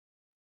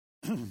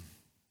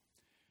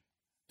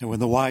And when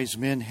the wise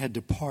men had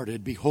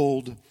departed,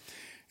 behold,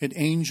 an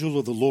angel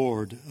of the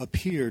Lord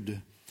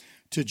appeared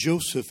to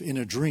Joseph in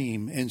a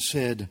dream and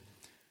said,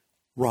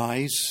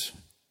 "Rise,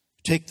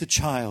 take the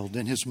child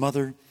and his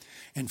mother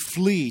and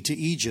flee to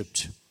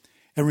Egypt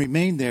and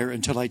remain there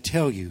until I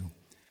tell you.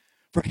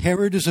 For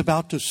Herod is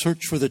about to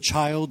search for the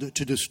child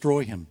to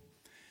destroy him."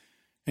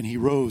 And he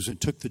rose and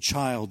took the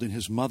child and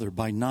his mother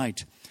by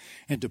night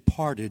and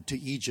departed to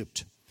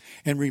Egypt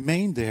and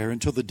remained there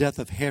until the death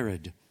of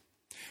Herod.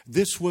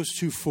 This was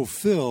to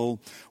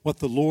fulfill what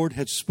the Lord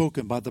had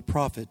spoken by the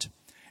prophet,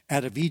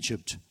 "Out of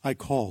Egypt I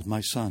called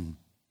my son."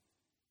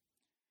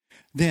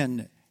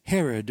 Then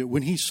Herod,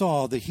 when he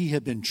saw that he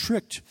had been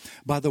tricked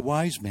by the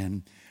wise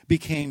men,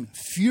 became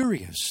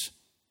furious,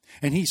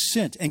 and he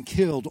sent and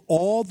killed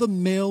all the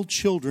male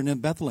children in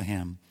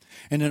Bethlehem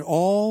and in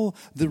all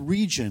the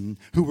region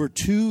who were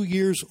 2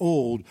 years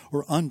old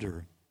or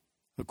under,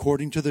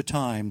 according to the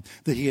time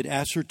that he had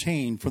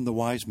ascertained from the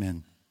wise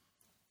men.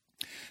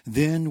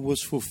 Then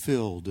was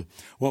fulfilled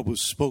what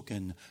was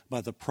spoken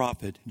by the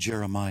prophet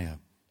Jeremiah.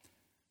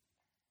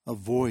 A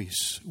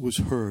voice was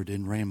heard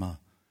in Ramah,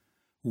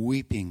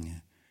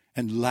 weeping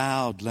and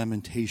loud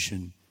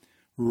lamentation,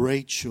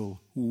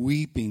 Rachel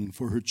weeping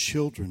for her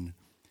children.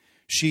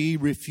 She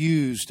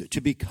refused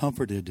to be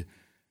comforted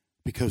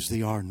because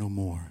they are no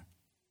more.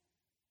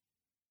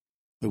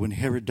 But when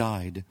Herod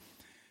died,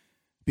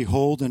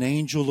 behold, an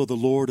angel of the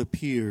Lord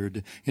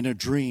appeared in a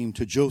dream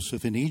to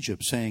Joseph in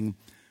Egypt, saying,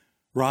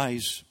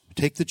 "Rise,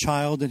 take the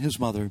child and his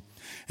mother,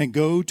 and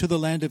go to the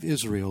land of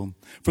Israel,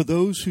 for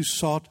those who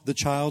sought the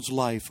child's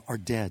life are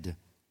dead."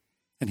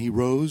 And he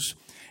rose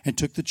and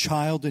took the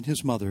child and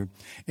his mother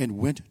and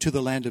went to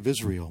the land of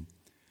Israel.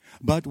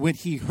 But when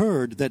he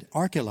heard that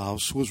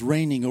Archelaus was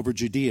reigning over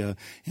Judea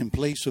in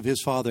place of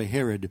his father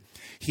Herod,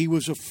 he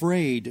was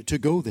afraid to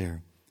go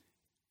there.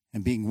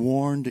 And being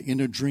warned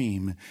in a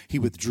dream, he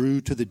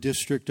withdrew to the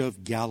district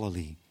of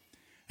Galilee.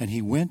 And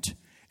he went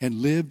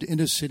and lived in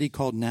a city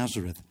called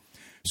Nazareth,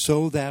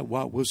 so that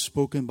what was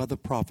spoken by the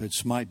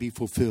prophets might be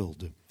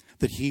fulfilled,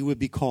 that he would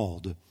be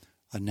called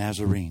a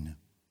Nazarene.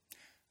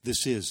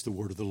 This is the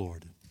word of the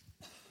Lord.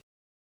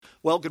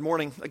 Well, good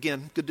morning.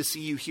 Again, good to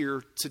see you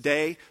here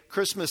today.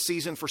 Christmas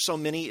season for so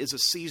many is a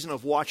season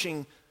of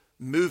watching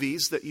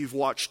movies that you've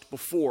watched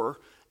before.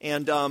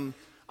 And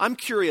I'm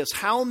curious,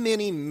 how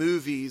many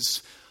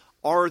movies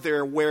are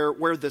there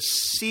where the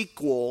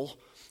sequel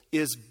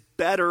is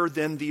better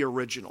than the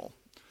original?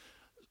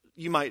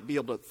 You might be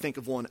able to think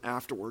of one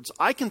afterwards.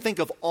 I can think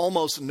of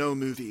almost no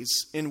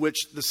movies in which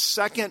the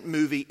second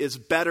movie is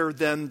better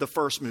than the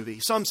first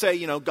movie. Some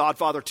say,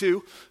 Godfather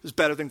 2 is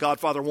better than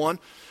Godfather 1.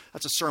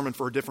 That's a sermon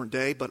for a different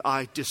day, but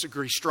I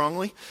disagree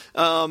strongly.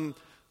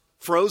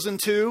 Frozen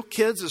 2,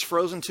 kids, is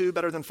Frozen 2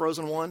 better than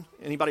Frozen 1?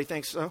 Anybody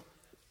think so?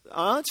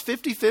 It's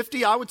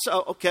 50-50. I would say,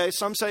 okay,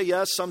 some say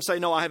yes, some say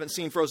no. I haven't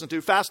seen Frozen 2.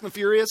 Fast and the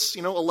Furious,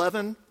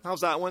 11. How's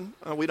that one?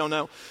 We don't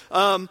know.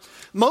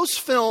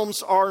 Most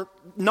films are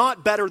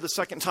not better the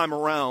second time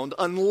around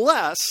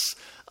unless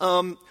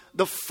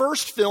the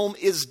first film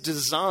is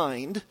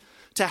designed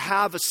to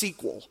have a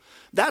sequel.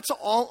 That's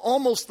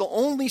almost the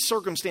only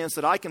circumstance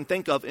that I can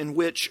think of in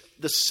which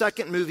the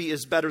second movie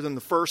is better than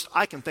the first.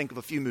 I can think of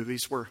a few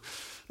movies where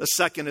the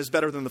second is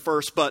better than the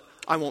first, but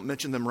I won't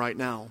mention them right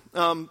now.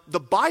 The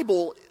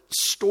Bible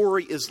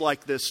story is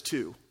like this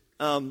too.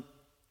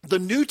 The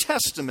New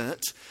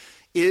Testament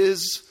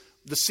is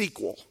the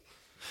sequel.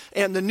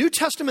 And the New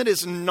Testament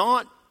is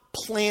not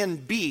plan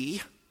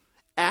B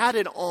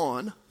added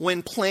on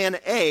when plan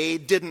A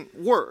didn't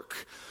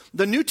work.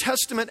 The New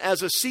Testament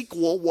as a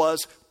sequel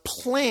was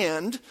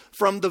planned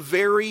from the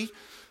very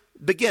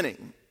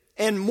beginning.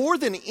 And more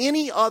than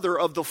any other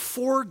of the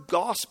four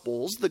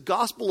Gospels, the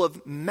Gospel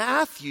of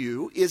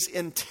Matthew is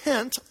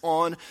intent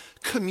on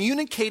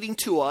communicating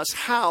to us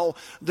how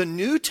the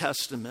New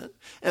Testament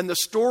and the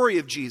story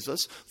of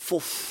Jesus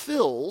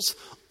fulfills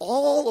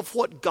all of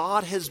what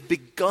God has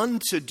begun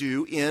to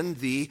do in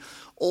the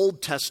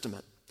Old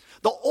Testament.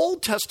 The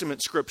Old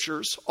Testament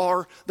scriptures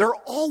they're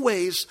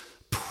always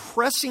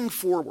pressing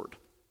forward.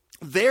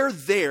 They're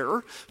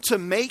there to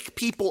make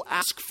people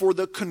ask for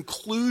the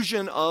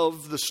conclusion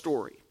of the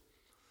story.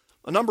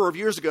 A number of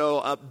years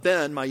ago,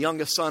 Ben, my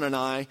youngest son, and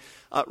I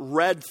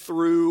read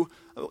through,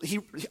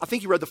 I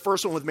think he read the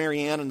first one with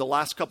Marianne and the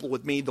last couple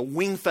with me, the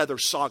Wingfeather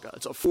Saga.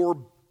 It's a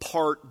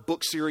 4-part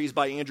book series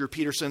by Andrew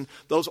Peterson.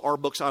 Those are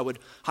books I would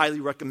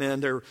highly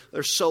recommend. They're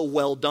so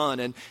well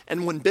done.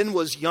 And when Ben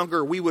was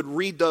younger, we would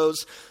read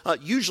those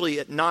usually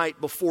at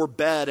night before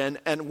bed.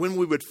 And when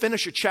we would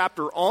finish a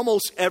chapter,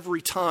 almost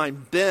every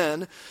time,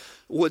 Ben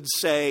would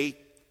say,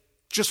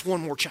 "Just one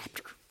more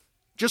chapter.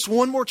 Just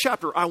one more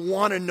chapter. I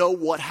want to know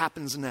what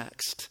happens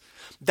next."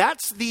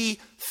 That's the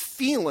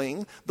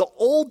feeling the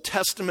Old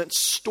Testament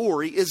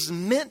story is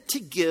meant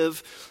to give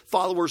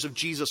followers of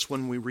Jesus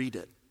when we read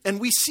it. And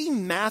we see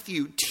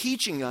Matthew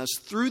teaching us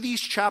through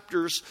these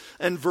chapters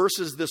and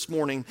verses this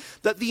morning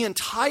that the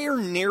entire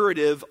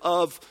narrative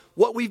of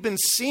what we've been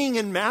seeing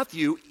in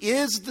Matthew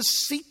is the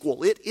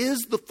sequel. It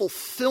is the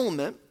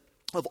fulfillment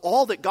of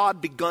all that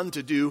God begun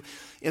to do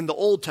in the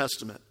Old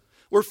Testament.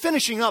 We're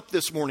finishing up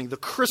this morning the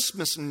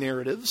Christmas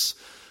narratives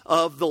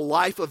of the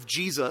life of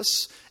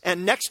Jesus.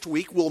 And next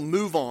week, we'll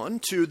move on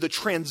to the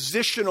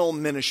transitional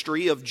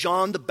ministry of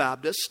John the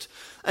Baptist.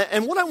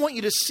 And what I want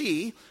you to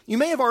see, you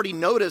may have already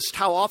noticed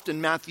how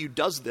often Matthew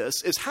does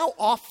this, is how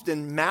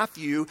often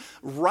Matthew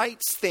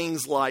writes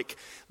things like,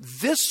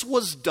 this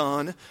was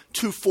done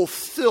to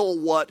fulfill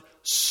what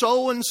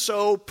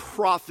so-and-so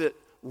prophet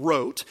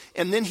wrote.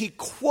 And then he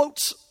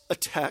quotes a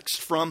text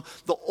from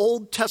the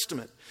Old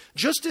Testament.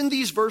 Just in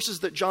these verses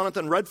that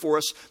Jonathan read for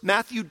us,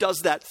 Matthew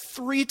does that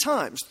three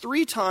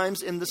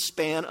times in the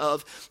span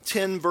of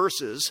 10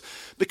 verses,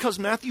 because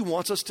Matthew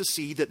wants us to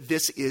see that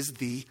this is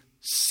the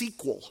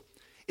sequel.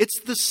 It's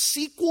the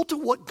sequel to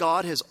what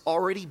God has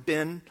already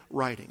been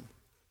writing.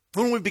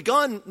 When we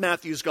begun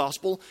Matthew's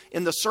gospel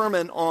in the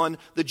sermon on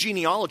the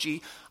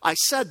genealogy, I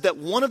said that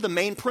one of the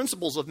main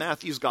principles of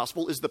Matthew's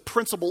gospel is the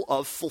principle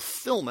of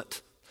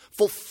fulfillment.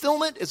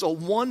 Fulfillment is a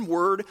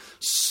one-word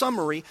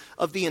summary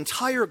of the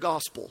entire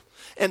gospel.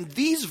 And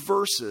these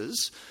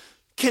verses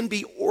can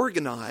be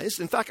organized.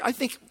 In fact, I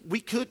think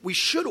we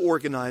should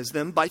organize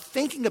them by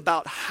thinking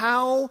about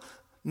how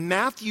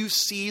Matthew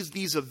sees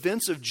these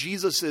events of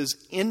Jesus'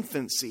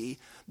 infancy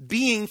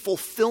being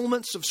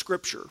fulfillments of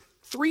Scripture.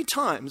 3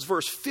 times,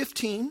 verse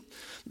 15,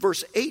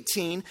 verse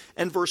 18,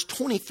 and verse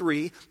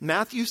 23,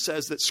 Matthew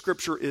says that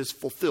Scripture is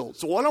fulfilled.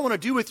 So what I want to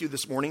do with you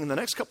this morning in the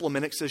next couple of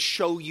minutes is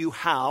show you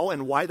how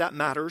and why that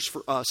matters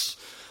for us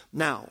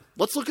now.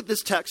 Let's look at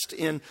this text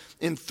in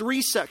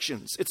 3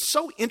 sections. It's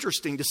so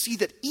interesting to see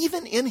that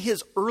even in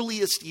his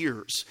earliest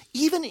years,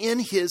 even in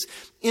his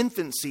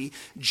infancy,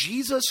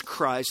 Jesus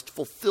Christ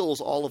fulfills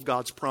all of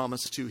God's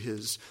promise to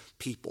his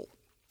people.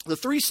 The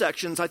 3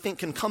 sections, I think,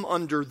 can come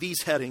under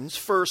these headings.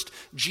 First,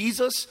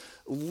 Jesus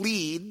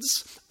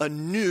leads a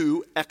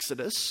new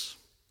exodus.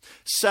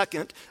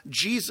 Second,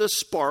 Jesus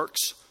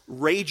sparks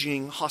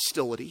raging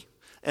hostility.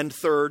 And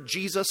third,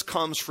 Jesus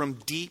comes from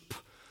deep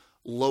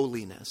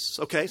lowliness.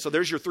 Okay, so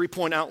there's your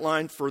 3-point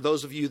outline for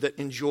those of you that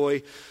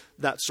enjoy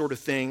that sort of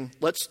thing.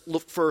 Let's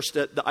look first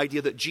at the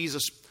idea that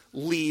Jesus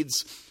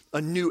leads a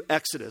new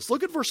exodus.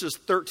 Look at verses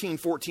 13,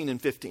 14, and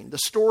 15. The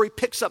story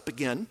picks up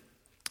again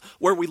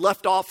where we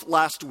left off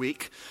last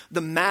week.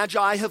 The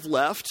Magi have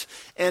left,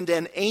 and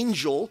an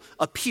angel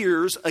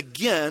appears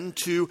again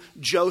to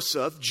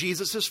Joseph,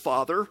 Jesus'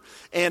 father,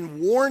 and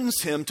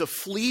warns him to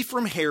flee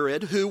from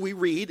Herod, who we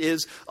read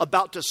is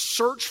about to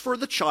search for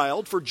the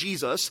child, for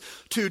Jesus,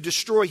 to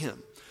destroy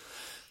him.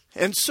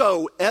 And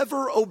so,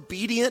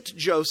 ever-obedient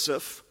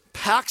Joseph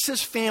packs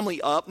his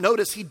family up.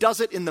 Notice he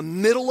does it in the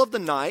middle of the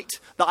night.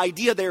 The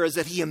idea there is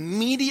that he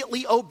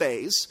immediately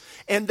obeys,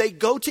 and they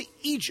go to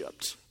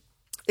Egypt.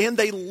 And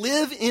they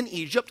live in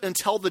Egypt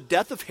until the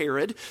death of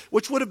Herod,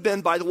 which would have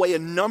been, by the way, a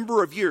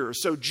number of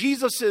years. So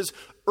Jesus'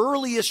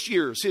 earliest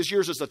years, his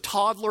years as a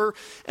toddler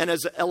and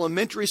as an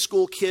elementary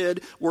school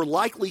kid, were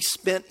likely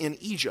spent in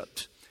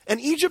Egypt. And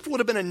Egypt would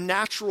have been a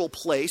natural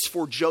place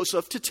for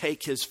Joseph to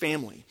take his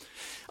family.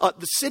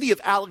 The city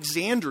of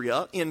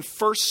Alexandria in the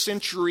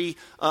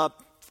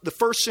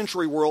first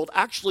century world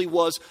actually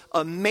was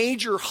a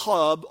major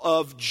hub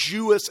of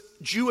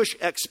Jewish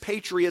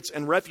expatriates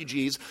and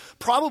refugees.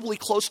 Probably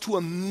close to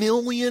 1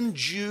 million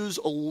Jews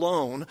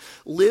alone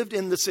lived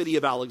in the city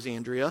of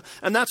Alexandria,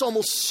 and that's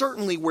almost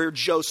certainly where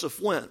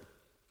Joseph went.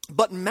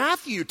 But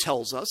Matthew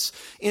tells us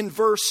in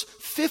verse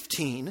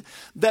 15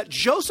 that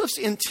Joseph's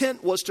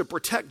intent was to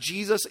protect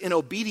Jesus in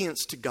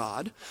obedience to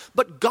God,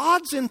 but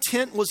God's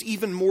intent was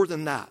even more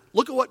than that.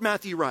 Look at what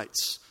Matthew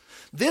writes.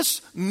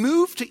 This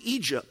move to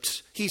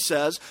Egypt, he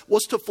says,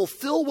 was to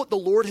fulfill what the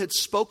Lord had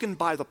spoken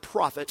by the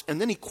prophet.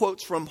 And then he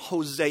quotes from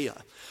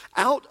Hosea,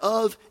 "Out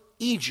of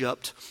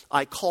Egypt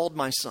I called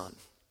my son."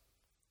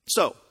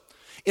 So,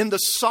 in the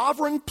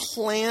sovereign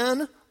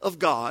plan of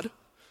God,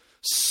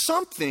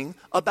 something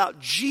about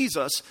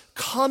Jesus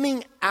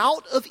coming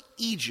out of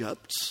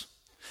Egypt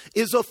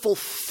is a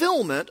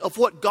fulfillment of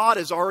what God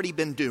has already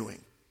been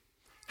doing.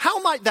 How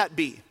might that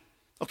be?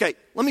 Okay,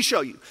 let me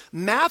show you.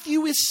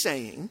 Matthew is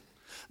saying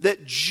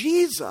that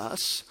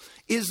Jesus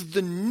is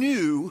the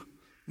new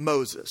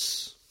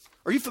Moses.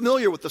 Are you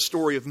familiar with the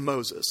story of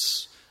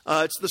Moses?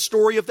 It's the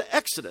story of the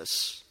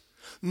Exodus.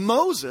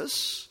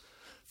 Moses,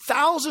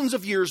 thousands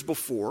of years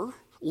before,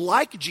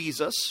 like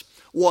Jesus,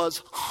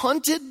 was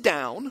hunted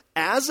down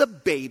as a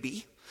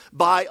baby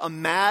by a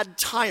mad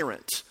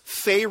tyrant.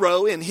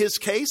 Pharaoh in his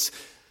case,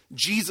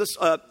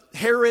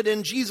 Herod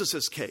in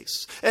Jesus'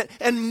 case.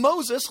 And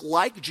Moses,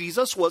 like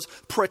Jesus, was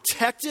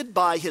protected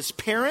by his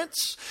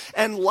parents.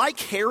 And like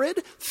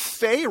Herod,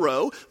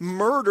 Pharaoh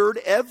murdered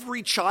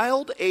every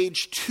child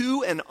aged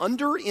 2 and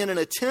under in an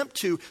attempt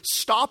to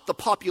stop the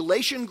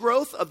population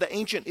growth of the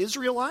ancient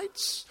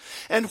Israelites.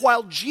 And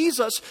while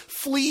Jesus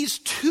flees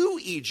to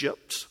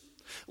Egypt,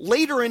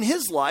 later in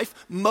his life,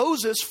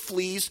 Moses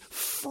flees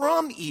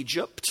from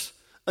Egypt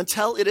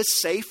until it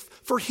is safe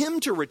for him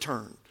to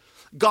return.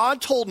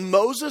 God told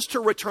Moses to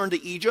return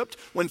to Egypt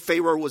when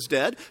Pharaoh was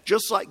dead,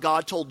 just like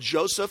God told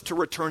Joseph to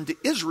return to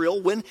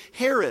Israel when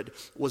Herod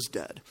was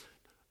dead.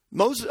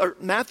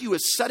 Matthew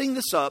is setting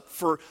this up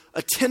for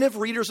attentive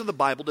readers of the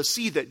Bible to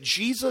see that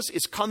Jesus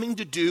is coming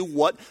to do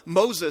what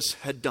Moses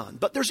had done.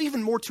 But there's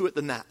even more to it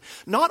than that.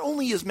 Not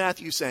only is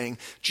Matthew saying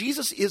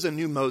Jesus is a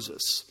new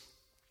Moses,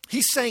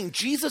 he's saying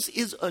Jesus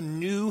is a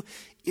new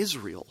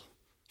Israel.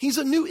 He's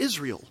a new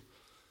Israel.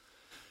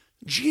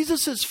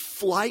 Jesus'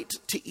 flight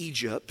to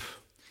Egypt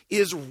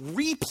is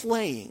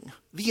replaying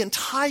the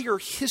entire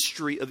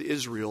history of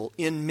Israel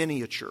in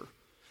miniature.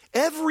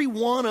 Every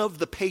one of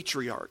the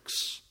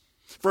patriarchs,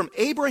 from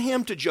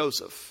Abraham to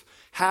Joseph,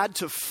 had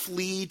to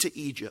flee to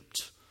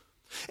Egypt.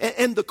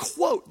 And the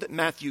quote that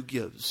Matthew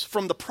gives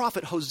from the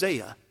prophet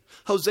Hosea,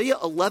 Hosea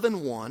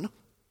 11:1,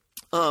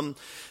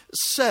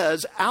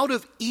 says, "Out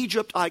of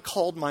Egypt I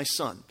called my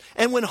son."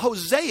 And when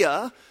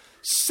Hosea,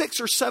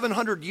 600 or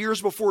 700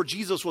 years before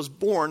Jesus was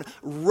born,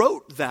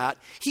 wrote that,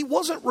 he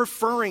wasn't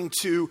referring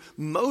to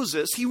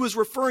Moses. He was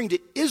referring to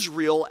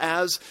Israel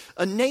as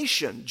a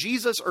nation.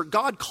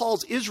 God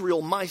calls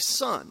Israel my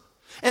son.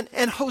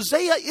 And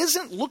Hosea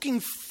isn't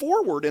looking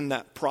forward in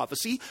that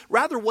prophecy.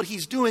 Rather, what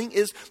he's doing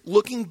is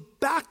looking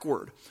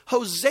backward.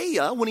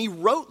 Hosea, when he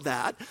wrote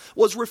that,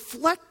 was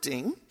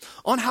reflecting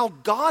on how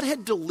God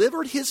had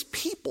delivered his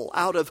people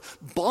out of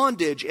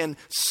bondage and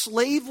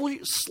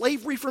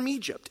slavery from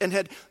Egypt and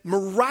had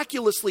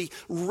miraculously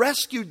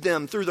rescued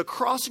them through the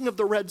crossing of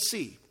the Red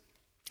Sea.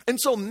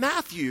 And so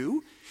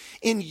Matthew,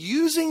 in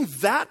using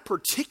that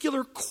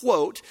particular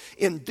quote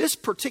in this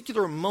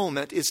particular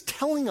moment, is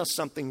telling us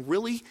something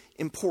really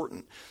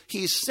important.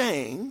 He's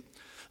saying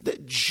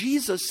that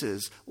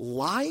Jesus'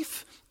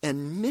 life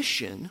and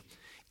mission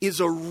is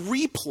a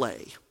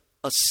replay,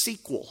 a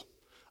sequel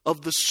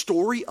of the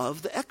story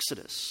of the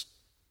Exodus.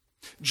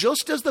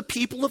 Just as the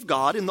people of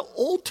God in the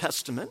Old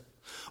Testament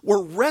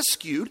were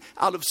rescued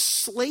out of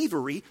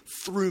slavery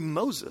through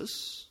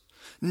Moses,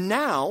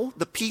 now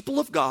the people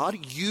of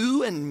God,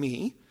 you and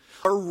me,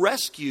 are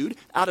rescued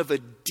out of a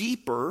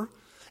deeper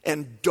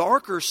and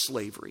darker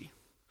slavery,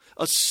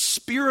 a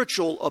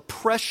spiritual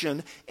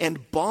oppression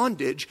and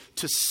bondage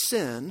to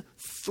sin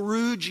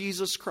through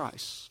Jesus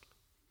Christ.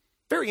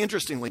 Very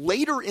interestingly,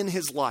 later in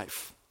his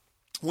life,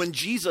 when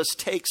Jesus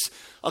takes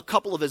a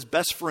couple of his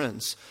best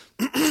friends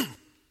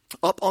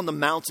up on the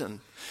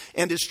mountain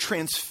and is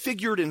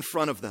transfigured in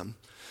front of them,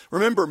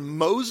 remember,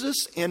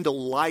 Moses and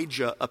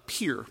Elijah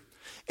appear.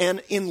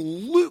 And in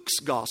Luke's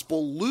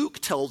gospel, Luke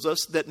tells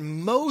us that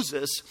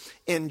Moses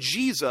and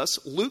Jesus,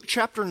 Luke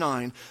chapter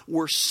 9,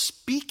 were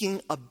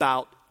speaking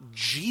about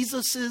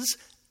Jesus'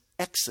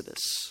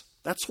 exodus.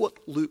 That's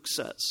what Luke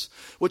says,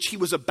 which he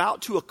was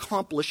about to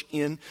accomplish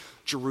in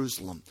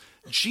Jerusalem.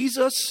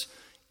 Jesus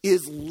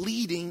is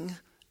leading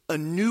a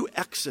new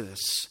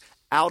exodus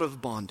out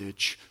of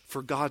bondage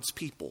for God's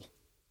people.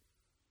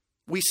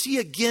 We see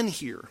again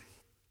here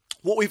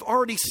what we've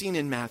already seen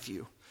in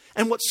Matthew.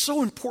 And what's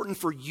so important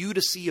for you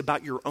to see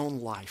about your own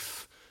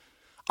life.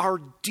 Our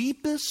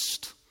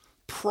deepest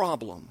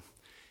problem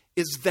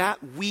is that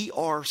we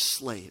are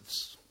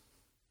slaves.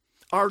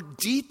 Our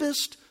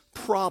deepest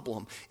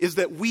problem is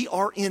that we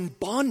are in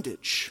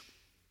bondage.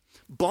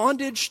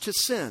 Bondage to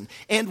sin.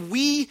 And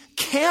we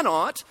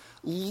cannot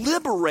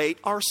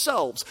liberate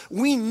ourselves.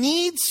 We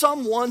need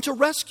someone to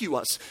rescue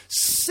us.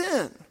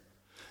 Sin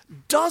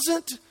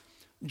doesn't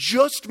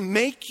just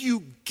make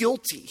you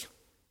guilty,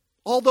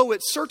 although it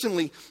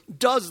certainly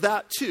does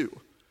that too.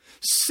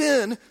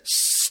 Sin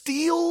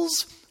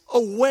steals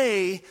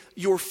away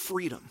your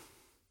freedom.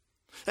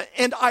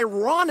 And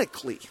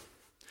ironically,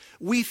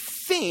 we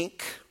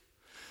think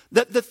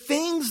that the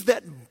things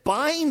that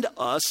bind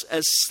us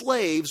as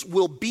slaves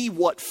will be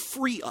what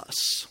free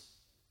us.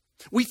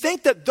 We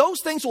think that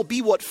those things will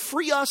be what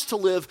free us to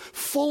live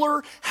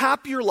fuller,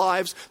 happier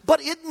lives,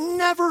 but it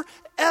never,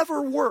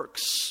 ever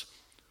works.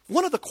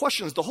 One of the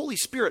questions the Holy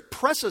Spirit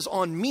presses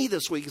on me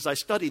this week as I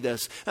study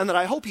this, and that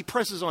I hope he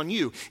presses on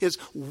you, is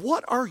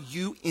what are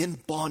you in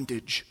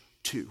bondage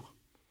to?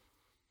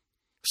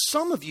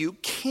 Some of you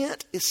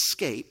can't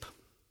escape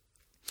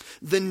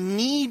the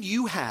need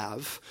you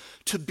have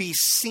to be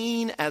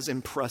seen as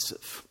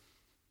impressive,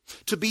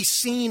 to be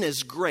seen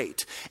as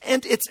great,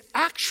 and it's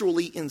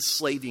actually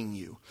enslaving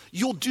you.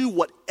 You'll do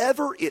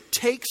whatever it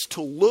takes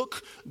to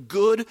look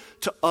good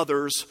to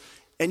others,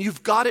 and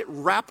you've got it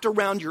wrapped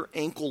around your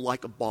ankle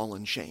like a ball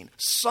and chain.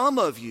 Some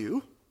of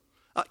you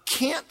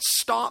can't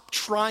stop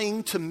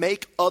trying to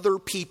make other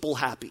people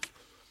happy.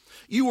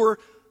 You are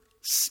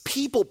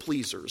people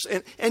pleasers,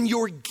 and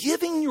you're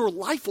giving your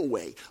life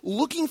away,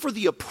 looking for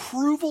the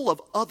approval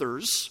of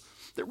others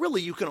that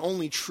really you can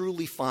only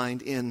truly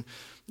find in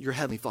your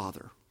Heavenly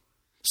Father.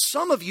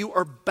 Some of you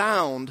are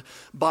bound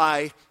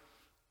by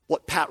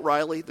what Pat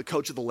Riley, the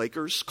coach of the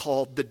Lakers,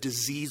 called the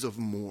disease of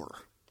more.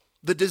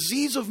 The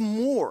disease of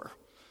more.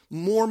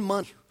 More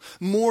money,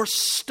 more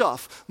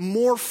stuff,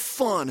 more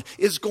fun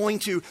is going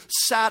to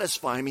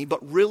satisfy me,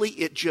 but really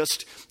it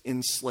just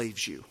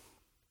enslaves you.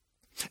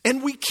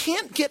 And we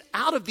can't get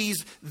out of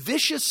these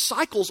vicious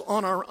cycles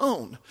on our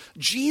own.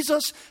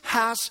 Jesus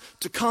has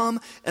to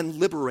come and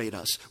liberate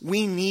us.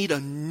 We need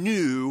a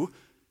new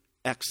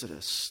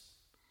exodus.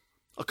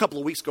 A couple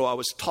of weeks ago, I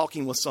was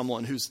talking with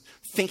someone who's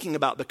thinking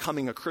about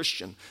becoming a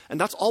Christian. And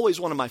that's always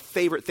one of my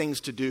favorite things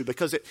to do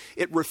because it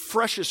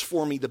refreshes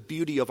for me the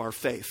beauty of our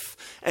faith.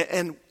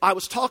 And I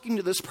was talking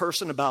to this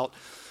person about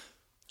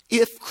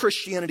if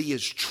Christianity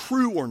is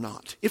true or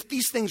not, if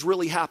these things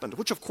really happened,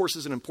 which of course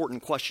is an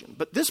important question.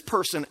 But this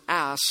person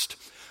asked,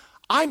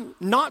 I'm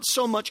not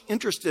so much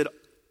interested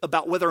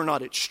about whether or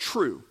not it's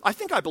true. I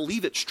think I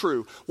believe it's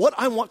true. What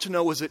I want to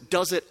know is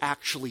does it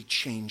actually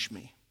change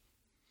me?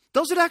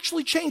 Does it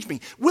actually change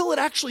me? Will it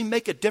actually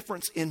make a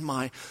difference in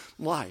my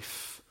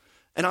life?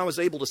 And I was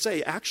able to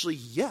say, actually,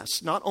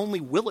 yes. Not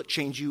only will it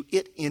change you,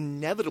 it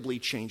inevitably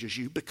changes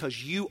you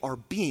because you are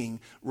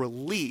being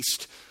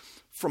released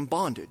from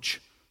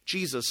bondage.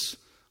 Jesus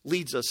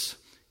leads us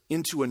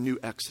into a new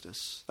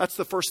exodus. That's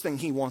the first thing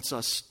he wants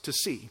us to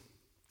see.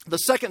 The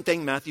second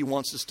thing Matthew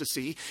wants us to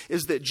see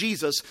is that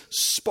Jesus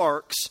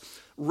sparks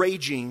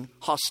raging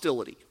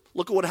hostility.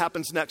 Look at what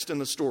happens next in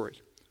the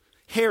story.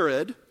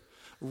 Herod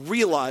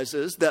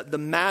realizes that the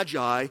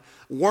Magi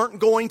weren't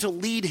going to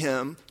lead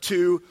him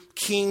to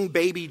King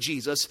baby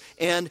Jesus,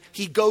 and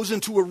he goes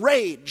into a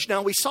rage.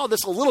 Now, we saw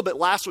this a little bit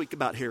last week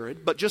about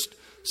Herod, but just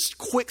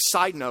quick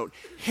side note,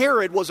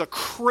 Herod was a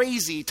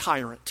crazy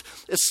tyrant,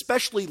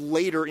 especially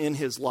later in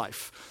his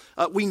life.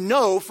 We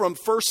know from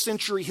first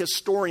century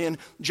historian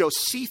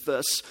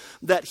Josephus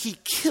that he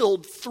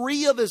killed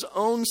 3 of his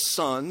own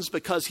sons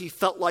because he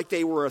felt like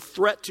they were a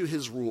threat to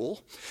his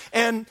rule.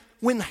 And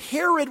when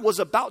Herod was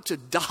about to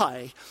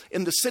die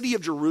in the city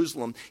of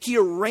Jerusalem, he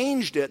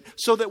arranged it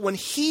so that when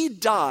he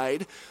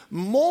died,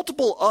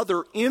 multiple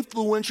other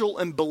influential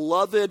and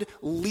beloved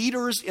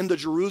leaders in the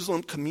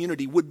Jerusalem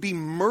community would be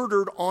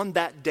murdered on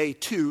that day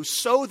too,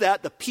 so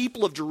that the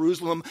people of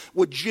Jerusalem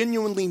would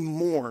genuinely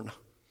mourn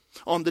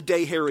on the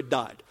day Herod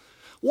died.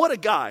 What a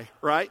guy,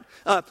 right?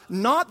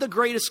 Not the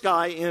greatest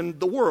guy in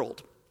the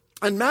world.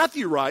 And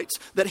Matthew writes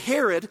that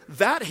Herod,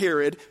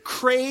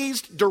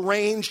 crazed,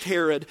 deranged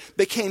Herod,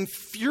 became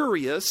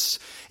furious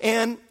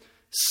and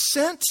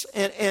sent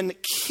and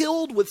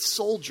killed with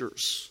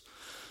soldiers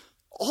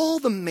all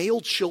the male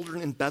children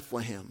in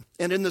Bethlehem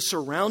and in the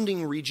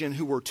surrounding region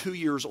who were 2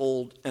 years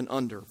old and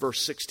under.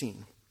 Verse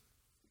 16.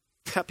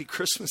 Happy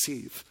Christmas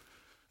Eve.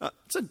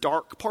 It's a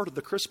dark part of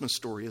the Christmas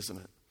story, isn't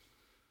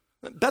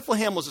it?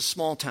 Bethlehem was a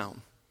small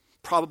town.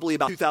 Probably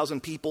about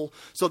 2,000 people.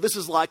 So this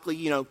is likely,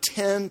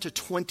 10 to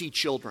 20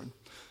 children.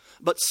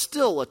 But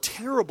still a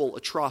terrible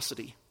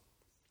atrocity.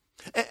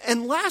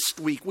 And last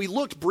week we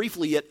looked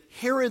briefly at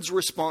Herod's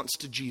response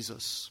to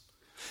Jesus.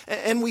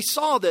 And we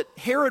saw that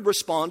Herod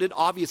responded,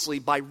 obviously,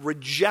 by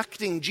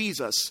rejecting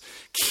Jesus.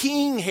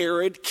 King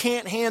Herod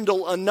can't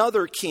handle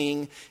another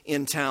king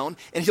in town,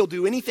 and he'll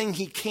do anything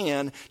he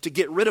can to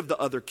get rid of the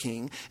other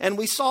king. And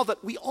we saw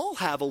that we all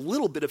have a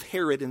little bit of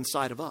Herod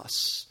inside of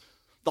us.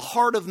 The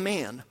heart of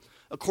man,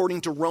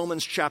 according to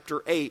Romans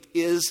chapter 8,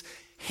 is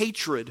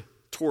hatred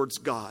towards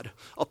God,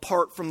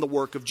 apart from the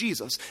work of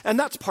Jesus. And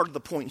that's part of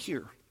the point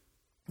here.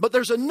 But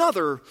there's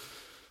another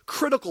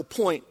critical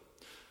point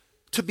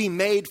to be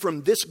made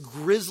from this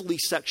grisly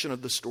section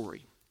of the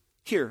story.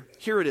 Here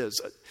it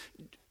is.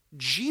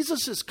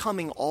 Jesus'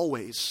 coming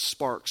always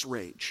sparks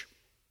rage.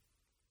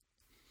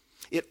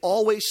 It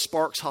always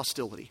sparks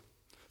hostility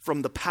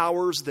from the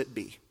powers that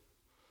be.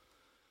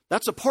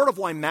 That's a part of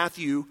why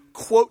Matthew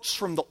quotes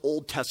from the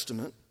Old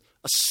Testament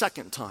a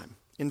second time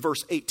in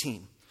verse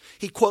 18.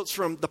 He quotes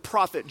from the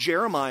prophet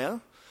Jeremiah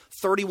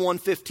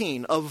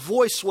 31:15. A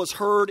voice was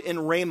heard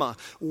in Ramah,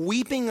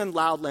 weeping and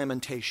loud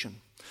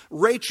lamentation.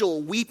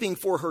 Rachel weeping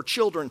for her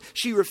children.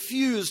 She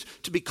refused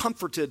to be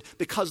comforted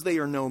because they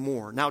are no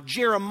more. Now,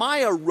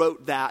 Jeremiah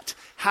wrote that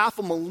half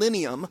a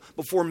millennium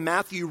before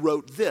Matthew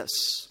wrote this,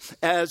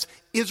 as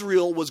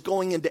Israel was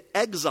going into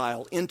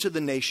exile into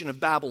the nation of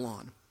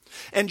Babylon.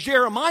 And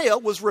Jeremiah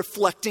was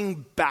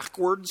reflecting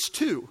backwards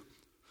too,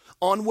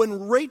 on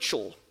when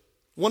Rachel,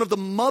 one of the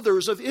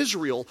mothers of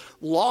Israel,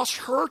 lost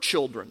her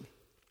children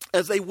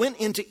as they went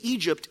into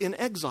Egypt in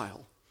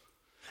exile.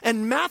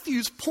 And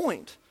Matthew's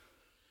point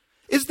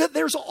is that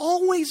there's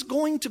always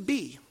going to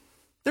be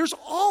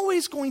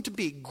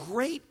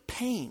great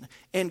pain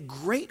and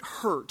great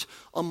hurt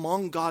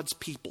among God's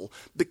people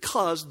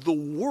because the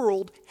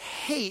world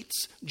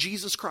hates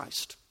Jesus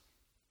Christ.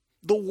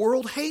 The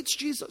world hates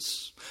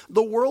Jesus.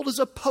 The world is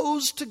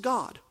opposed to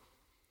God.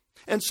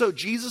 And so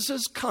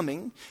Jesus'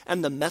 coming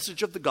and the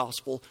message of the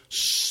gospel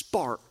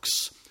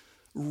sparks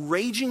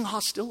raging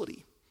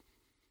hostility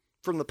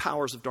from the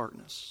powers of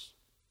darkness.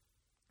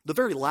 The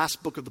very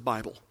last book of the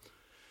Bible,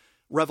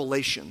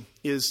 Revelation,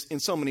 is in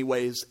so many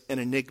ways an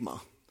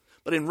enigma.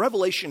 But in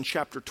Revelation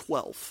chapter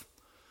 12,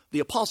 the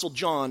Apostle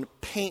John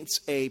paints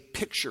a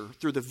picture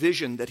through the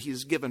vision that he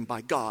is given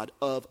by God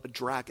of a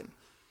dragon.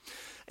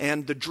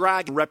 And the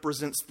dragon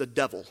represents the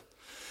devil.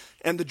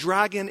 And the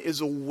dragon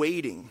is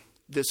awaiting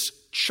this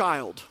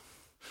child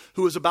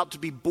who is about to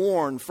be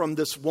born from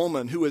this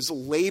woman who is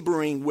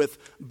laboring with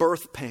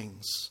birth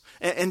pangs.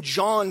 And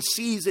John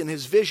sees in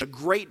his vision a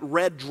great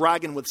red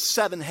dragon with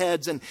 7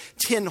 heads and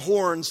 10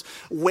 horns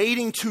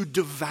waiting to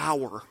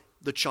devour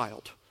the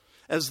child.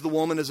 as the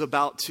woman is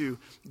about to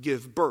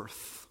give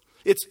birth.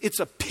 It's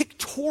a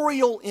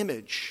pictorial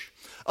image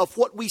of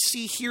what we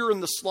see here in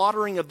the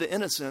slaughtering of the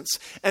innocents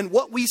and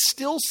what we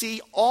still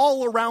see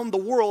all around the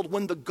world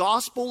when the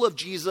gospel of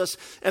Jesus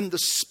and the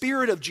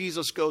spirit of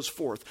Jesus goes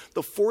forth.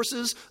 The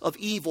forces of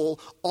evil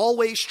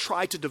always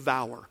try to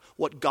devour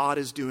what God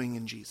is doing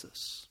in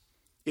Jesus.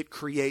 It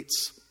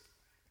creates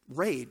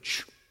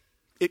rage.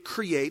 It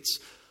creates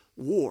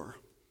war.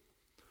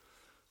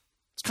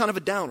 It's kind of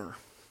a downer.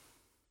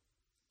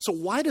 So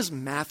why does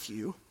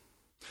Matthew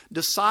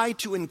decide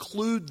to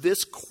include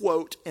this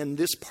quote and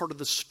this part of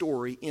the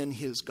story in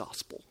his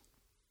gospel?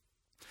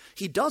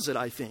 He does it,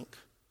 I think,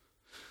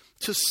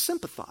 to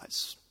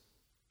sympathize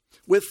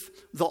with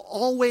the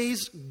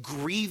always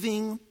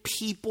grieving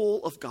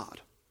people of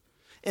God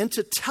and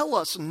to tell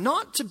us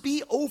not to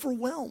be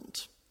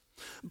overwhelmed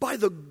by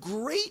the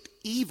great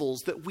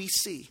evils that we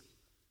see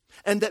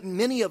and that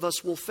many of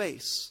us will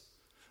face.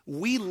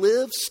 We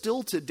live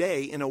still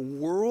today in a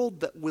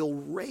world that will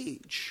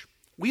rage.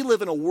 We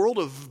live in a world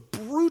of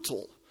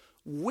brutal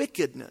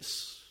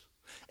wickedness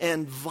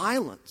and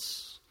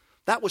violence.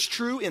 That was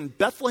true in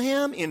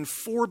Bethlehem in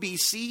 4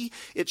 BC.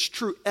 It's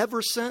true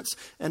ever since,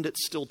 and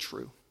it's still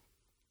true.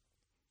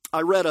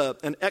 I read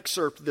an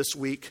excerpt this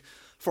week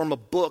from a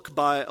book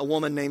by a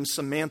woman named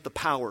Samantha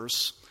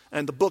Powers,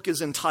 and the book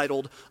is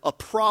entitled A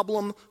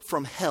Problem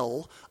from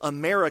Hell,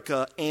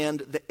 America and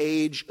the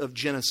Age of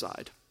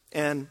Genocide.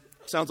 And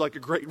sounds like a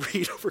great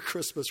read over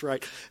Christmas,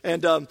 right?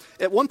 And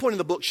at one point in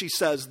the book, she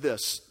says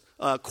this,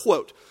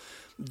 quote,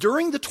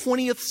 "During the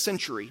 20th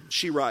century,"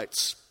 she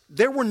writes,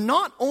 "there were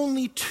not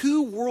only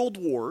 2 world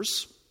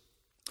wars,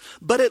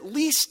 but at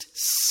least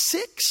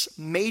 6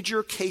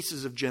 major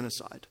cases of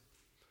genocide.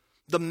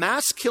 The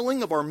mass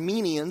killing of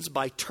Armenians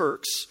by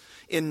Turks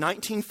in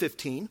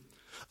 1915,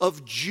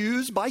 of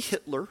Jews by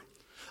Hitler,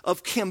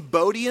 of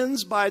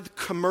Cambodians by the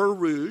Khmer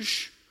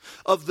Rouge,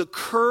 of the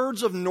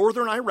Kurds of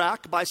northern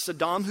Iraq by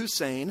Saddam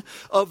Hussein,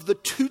 of the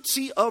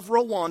Tutsi of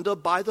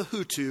Rwanda by the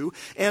Hutu,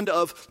 and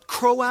of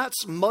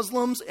Croats,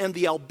 Muslims, and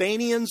the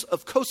Albanians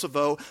of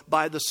Kosovo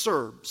by the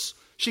Serbs."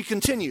 She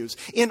continues,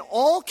 "In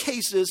all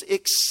cases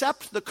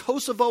except the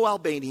Kosovo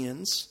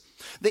Albanians,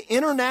 the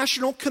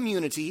international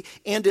community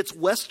and its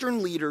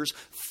Western leaders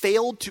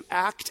failed to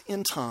act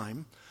in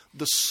time.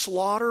 The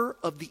slaughter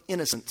of the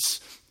innocents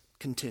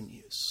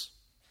continues."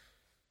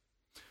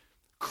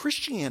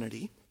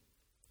 Christianity,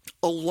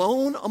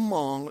 alone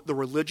among the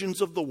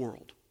religions of the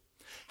world,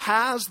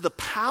 has the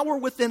power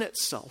within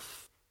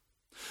itself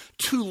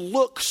to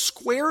look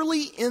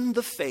squarely in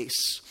the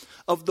face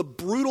of the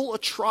brutal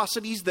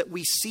atrocities that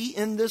we see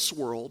in this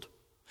world.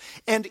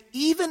 And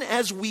even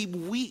as we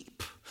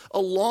weep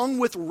along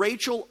with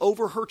Rachel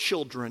over her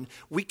children,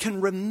 we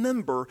can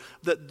remember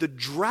that the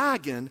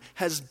dragon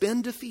has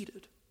been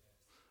defeated.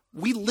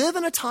 We live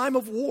in a time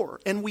of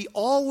war, and we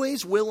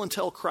always will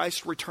until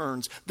Christ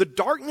returns. The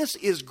darkness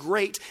is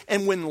great,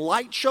 and when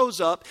light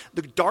shows up,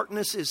 the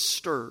darkness is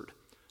stirred.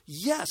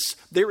 Yes,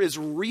 there is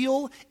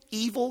real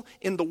evil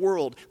in the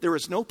world. There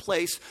is no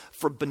place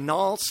for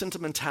banal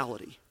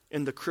sentimentality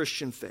in the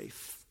Christian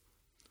faith.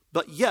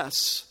 But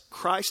yes,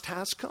 Christ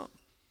has come,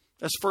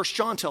 as 1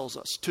 John tells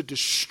us, to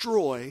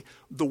destroy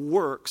the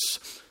works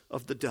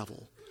of the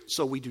devil.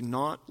 So we do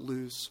not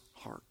lose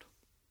heart.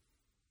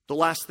 The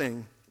last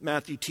thing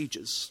Matthew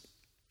teaches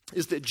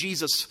is that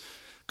Jesus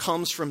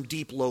comes from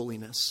deep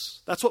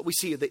lowliness. That's what we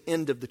see at the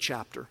end of the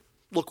chapter.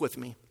 Look with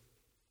me.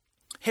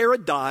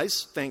 Herod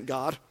dies, thank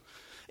God,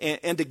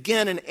 and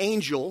again an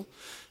angel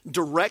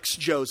directs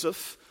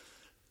Joseph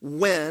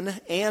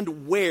when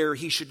and where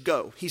he should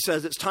go. He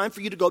says, it's time for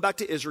you to go back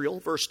to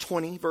Israel, verse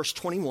 20, verse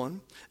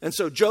 21. And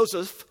so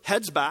Joseph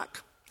heads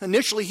back.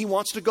 Initially, he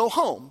wants to go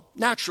home,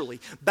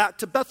 naturally, back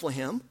to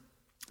Bethlehem.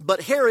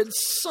 But Herod's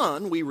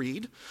son, we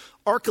read,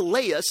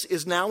 Archelaus,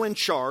 is now in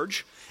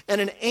charge,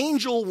 and an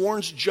angel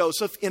warns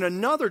Joseph in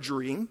another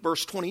dream,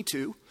 verse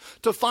 22,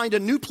 to find a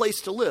new place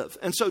to live.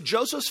 And so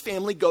Joseph's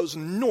family goes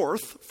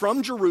north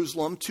from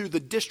Jerusalem to the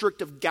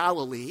district of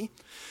Galilee,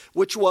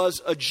 which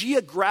was a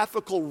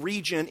geographical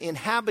region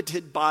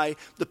inhabited by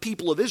the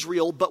people of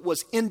Israel, but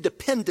was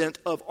independent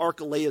of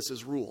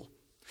Archelaus' rule.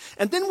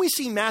 And then we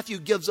see Matthew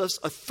gives us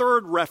a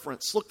third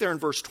reference. Look there in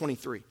verse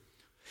 23.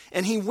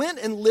 "And he went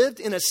and lived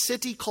in a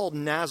city called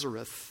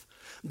Nazareth,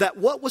 that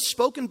what was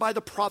spoken by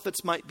the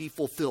prophets might be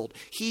fulfilled.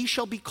 He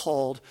shall be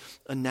called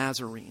a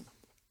Nazarene."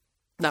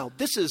 Now,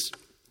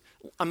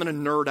 I'm going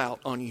to nerd out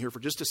on you here for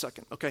just a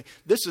second, okay?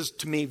 This is,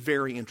 to me,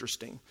 very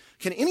interesting.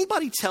 Can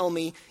anybody tell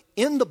me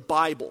in the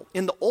Bible,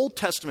 in the Old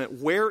Testament,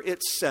 where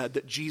it said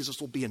that Jesus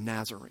will be a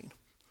Nazarene?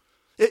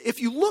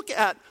 If you look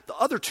at the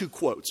other 2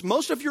 quotes,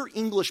 most of your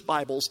English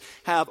Bibles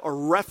have a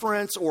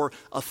reference or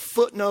a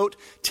footnote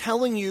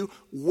telling you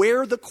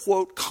where the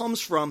quote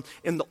comes from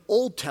in the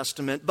Old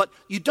Testament, but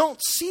you don't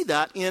see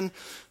that in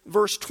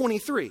verse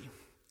 23.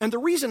 And the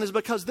reason is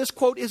because this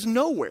quote is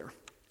nowhere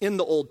in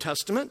the Old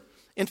Testament.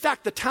 In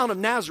fact, the town of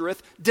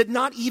Nazareth did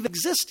not even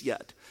exist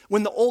yet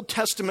when the Old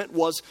Testament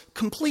was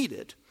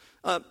completed.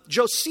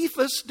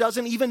 Josephus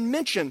doesn't even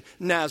mention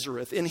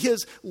Nazareth in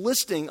his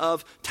listing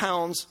of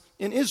towns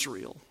in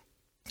Israel.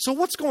 So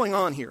what's going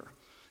on here?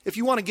 If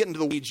you want to get into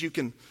the weeds, you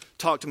can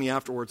talk to me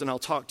afterwards and I'll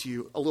talk to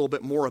you a little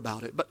bit more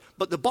about it.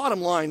 But the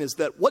bottom line is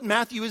that what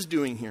Matthew is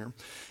doing here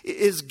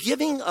is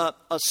giving a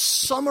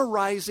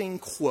summarizing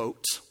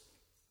quote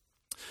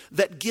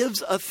that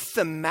gives a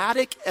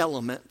thematic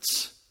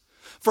element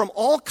from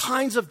all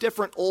kinds of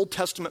different Old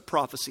Testament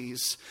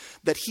prophecies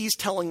that he's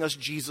telling us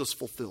Jesus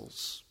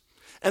fulfills.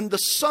 And the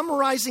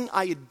summarizing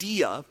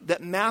idea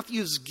that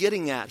Matthew's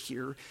getting at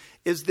here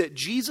is that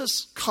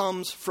Jesus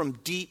comes from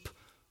deep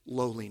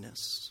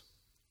lowliness.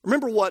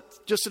 Remember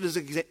what, just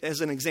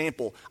as an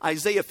example,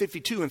 Isaiah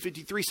 52 and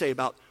 53 say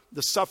about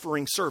the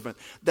suffering servant,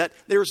 that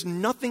there's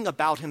nothing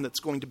about him that's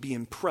going to be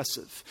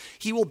impressive.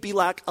 He will be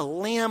like a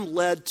lamb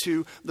led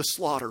to the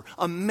slaughter,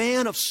 a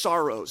man of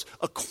sorrows,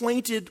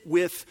 acquainted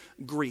with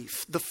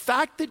grief. The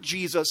fact that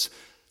Jesus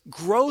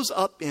grows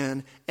up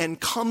in and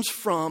comes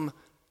from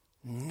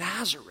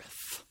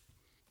Nazareth,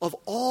 of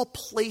all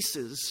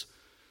places,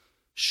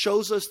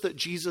 shows us that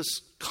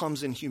Jesus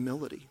comes in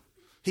humility.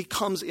 He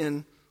comes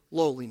in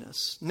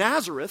lowliness.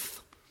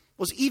 Nazareth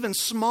was even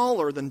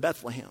smaller than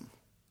Bethlehem.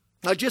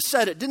 I just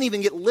said it didn't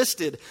even get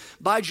listed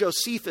by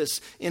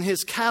Josephus in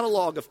his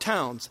catalog of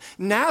towns.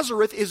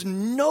 Nazareth is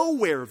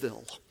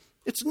Nowhereville.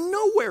 It's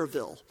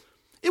Nowhereville.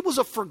 It was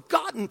a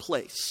forgotten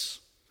place.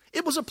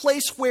 It was a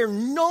place where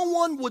no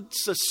one would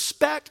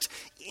suspect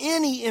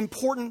any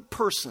important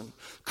person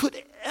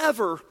could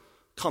ever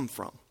come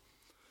from.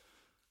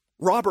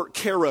 Robert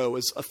Caro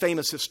is a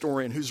famous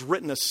historian who's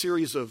written a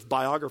series of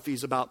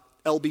biographies about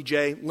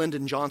LBJ,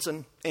 Lyndon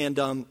Johnson, and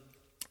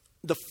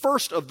the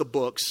first of the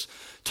books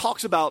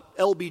talks about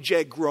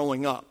LBJ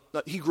growing up.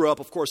 He grew up,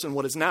 of course, in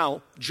what is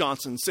now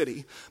Johnson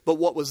City, but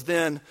what was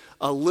then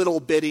a little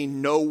bitty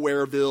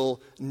Nowhereville,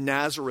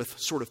 Nazareth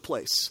sort of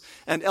place.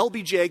 And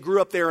LBJ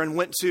grew up there and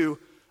went to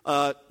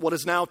what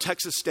is now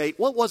Texas State.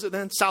 What was it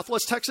then?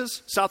 Southwest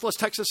Texas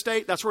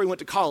State. That's where he went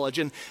to college.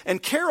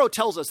 And Caro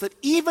tells us that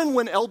even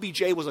when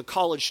LBJ was a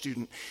college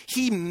student,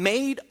 he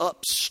made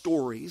up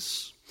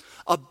stories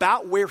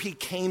about where he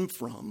came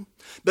from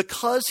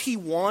because he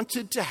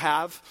wanted to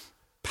have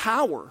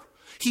power.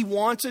 He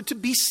wanted to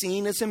be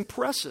seen as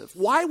impressive.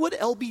 Why would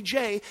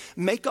LBJ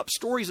make up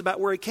stories about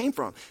where he came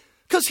from?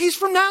 Because he's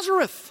from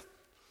Nazareth.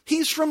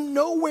 He's from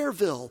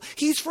Nowhereville.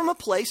 He's from a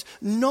place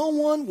no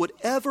one would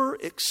ever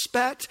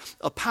expect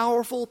a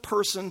powerful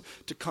person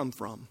to come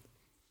from.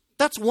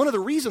 That's one of the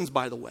reasons,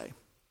 by the way,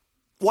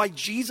 why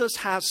Jesus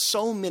has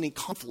so many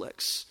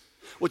conflicts,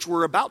 which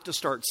we're about to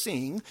start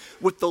seeing,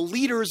 with the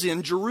leaders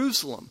in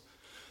Jerusalem.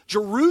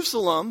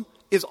 Jerusalem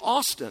is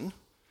Austin.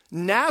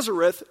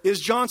 Nazareth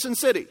is Johnson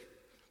City.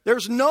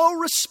 There's no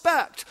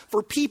respect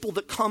for people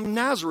that come from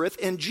Nazareth,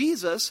 and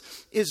Jesus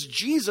is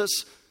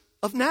Jesus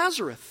of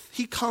Nazareth.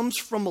 He comes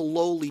from a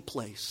lowly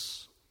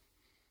place.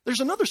 There's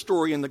another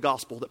story in the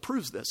gospel that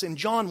proves this. In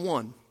John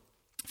 1,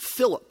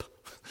 Philip,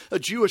 a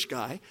Jewish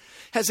guy,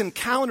 has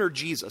encountered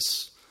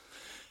Jesus,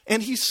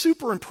 and he's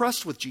super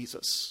impressed with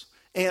Jesus.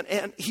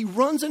 And he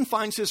runs and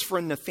finds his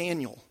friend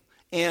Nathanael.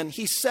 And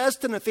he says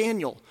to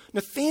Nathanael,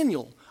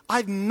 Nathanael,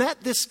 I've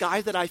met this guy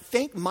that I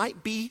think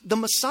might be the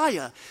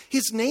Messiah.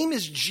 His name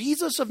is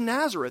Jesus of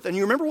Nazareth. And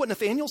you remember what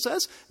Nathanael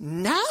says?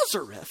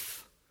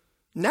 Nazareth?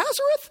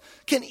 Nazareth?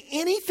 Can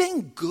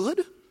anything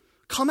good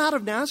come out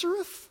of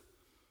Nazareth?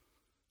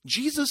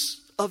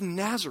 Jesus of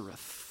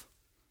Nazareth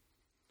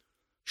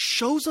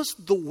shows us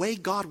the way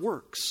God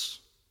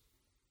works.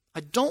 I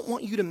don't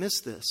want you to miss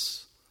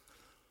this.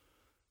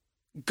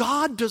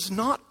 God does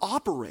not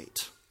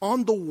operate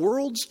on the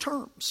world's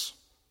terms.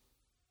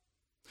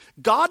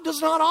 God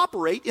does not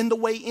operate in the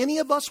way any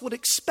of us would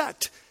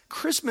expect.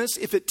 Christmas,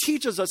 if it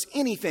teaches us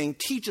anything,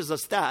 teaches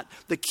us that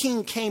the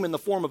king came in the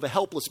form of a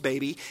helpless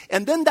baby,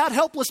 and then that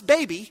helpless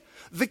baby,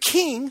 the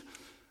king,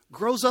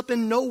 grows up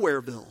in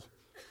Nowhereville.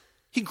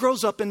 He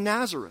grows up in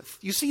Nazareth.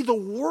 You see, the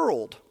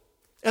world,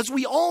 as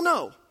we all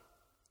know,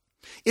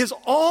 is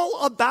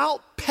all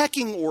about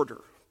pecking order.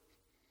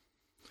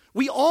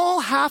 We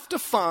all have to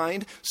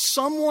find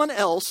someone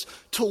else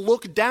to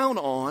look down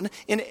on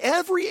in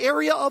every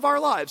area of our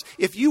lives.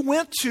 If you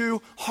went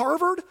to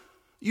Harvard,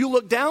 you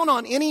look down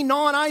on any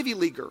non-Ivy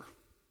Leaguer.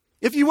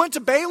 If you went to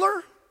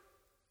Baylor,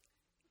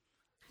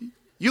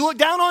 you look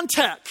down on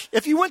Tech.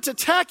 If you went to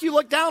Tech, you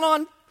look down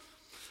on,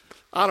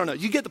 I don't know,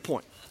 you get the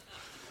point.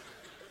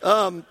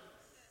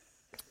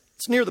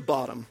 It's near the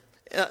bottom.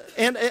 Tech's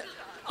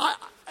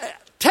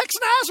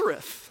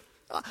Nazareth.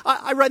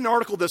 I read an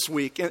article this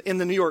week in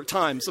the New York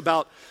Times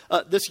about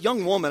this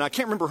young woman. I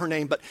can't remember her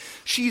name, but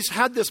she's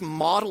had this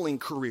modeling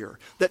career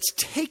that's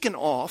taken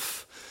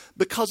off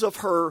because of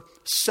her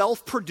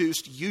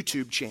self-produced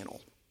YouTube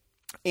channel.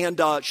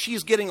 And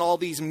she's getting all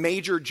these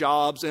major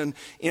jobs in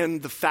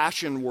the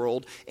fashion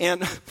world.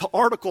 And the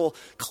article,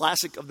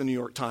 classic of the New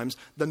York Times,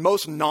 the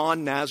most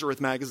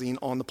non-Nazareth magazine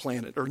on the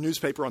planet, or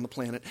newspaper on the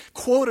planet,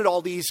 quoted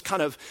all these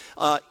kind of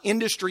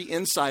industry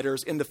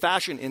insiders in the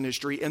fashion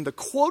industry. And the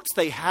quotes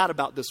they had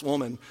about this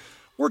woman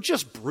were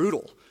just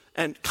brutal.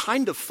 and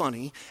kind of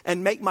funny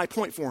and make my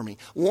point for me.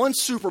 One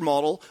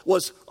supermodel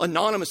was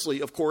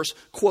anonymously, of course,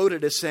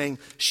 quoted as saying,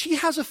 "She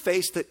has a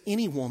face that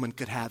any woman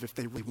could have if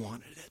they really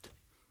wanted it."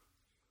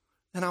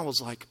 And I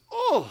was like,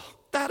 oh,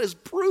 that is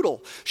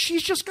brutal.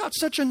 She's just got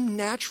such a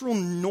natural,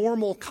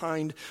 normal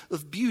kind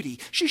of beauty.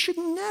 She should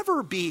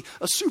never be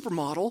a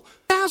supermodel.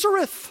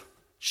 Nazareth.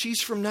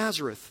 She's from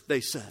Nazareth, they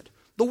said.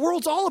 The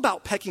world's all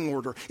about pecking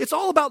order. It's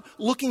all about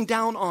looking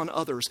down on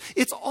others.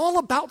 It's all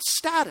about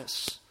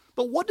status.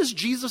 But what does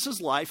Jesus'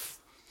 life,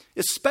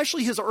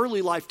 especially his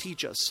early life,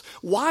 teach us?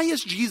 Why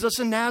is Jesus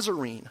a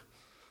Nazarene?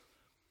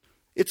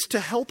 It's to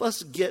help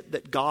us get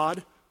that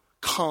God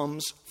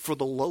comes for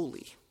the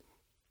lowly.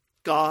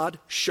 God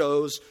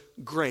shows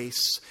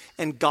grace,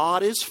 and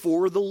God is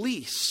for the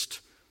least.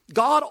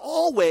 God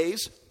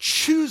always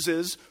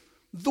chooses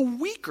the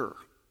weaker.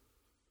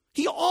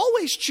 He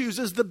always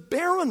chooses the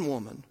barren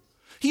woman.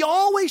 He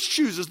always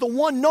chooses the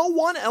one no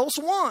one else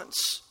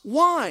wants.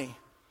 Why?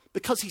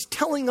 Because he's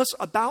telling us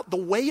about the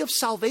way of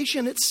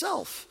salvation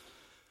itself.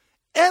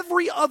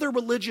 Every other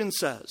religion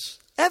says,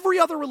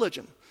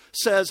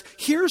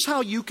 here's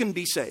how you can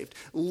be saved.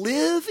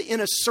 Live in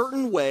a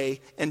certain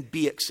way and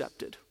be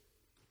accepted.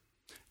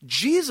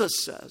 Jesus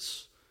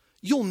says,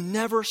 you'll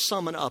never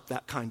summon up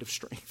that kind of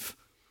strength.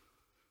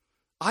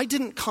 I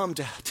didn't come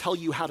to tell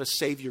you how to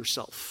save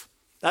yourself.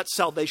 That's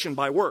salvation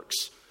by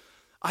works.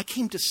 I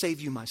came to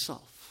save you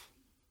myself.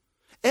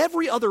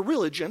 Every other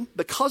religion,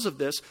 because of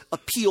this,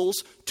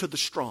 appeals to the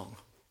strong.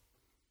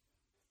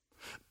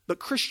 But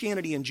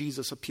Christianity and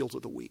Jesus appeal to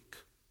the weak.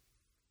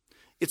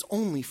 It's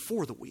only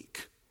for the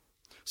weak.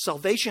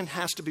 Salvation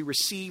has to be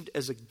received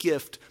as a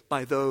gift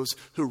by those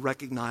who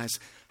recognize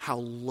how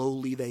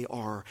lowly they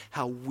are,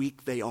 how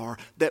weak they are,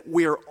 that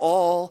we're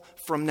all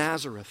from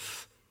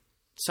Nazareth.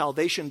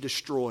 Salvation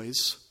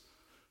destroys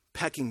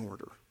pecking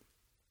order.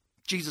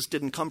 Jesus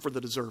didn't come for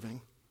the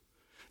deserving.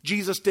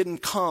 Jesus didn't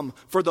come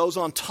for those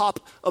on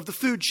top of the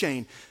food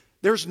chain.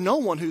 There's no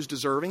one who's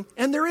deserving,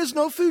 and there is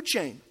no food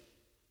chain.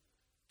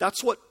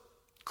 That's what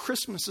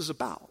Christmas is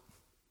about.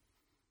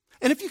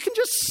 And if you can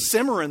just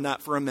simmer in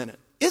that for a minute,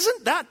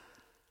 isn't that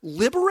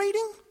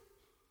liberating?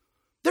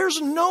 There's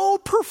no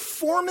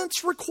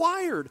performance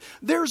required.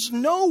 There's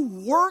no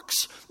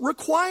works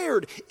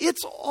required.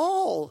 It's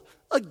all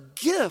a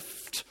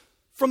gift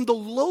from the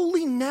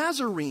lowly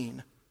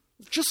Nazarene.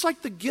 Just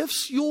like the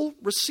gifts you'll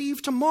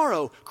receive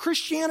tomorrow.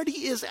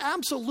 Christianity is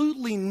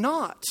absolutely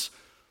not.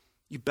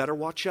 You better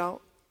watch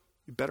out.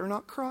 You better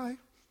not cry. You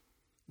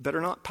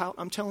better not pout.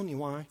 I'm telling you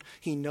why.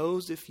 He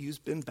knows if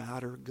you've been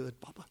bad or good,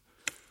 Baba.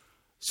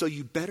 So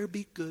you better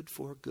be good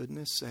for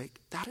goodness sake.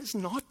 That is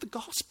not the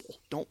gospel.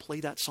 Don't play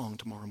that song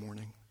tomorrow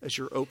morning as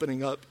you're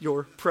opening up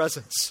your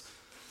presents.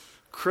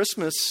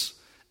 Christmas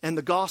and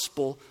the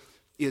gospel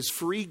is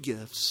free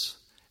gifts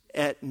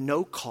at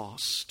no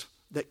cost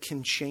that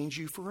can change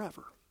you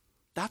forever.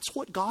 That's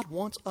what God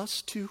wants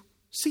us to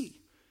see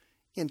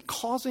in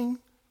causing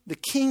the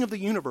King of the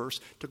universe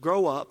to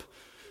grow up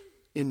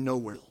in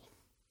nowhere.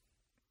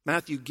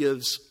 Matthew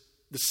gives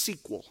the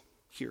sequel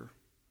here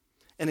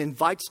and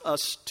invites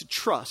us to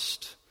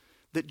trust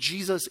that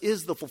Jesus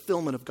is the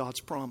fulfillment of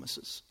God's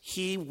promises.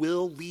 He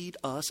will lead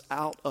us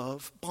out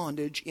of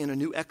bondage in a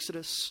new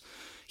Exodus.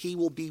 He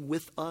will be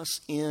with us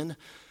in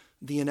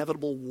the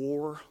inevitable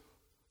war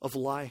of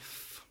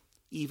life,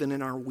 even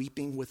in our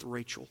weeping with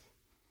Rachel.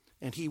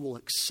 And he will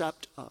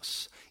accept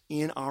us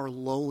in our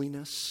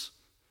lowliness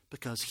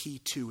because he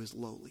too is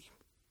lowly.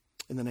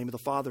 In the name of the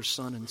Father,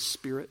 Son, and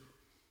Spirit,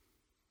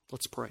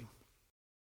 let's pray.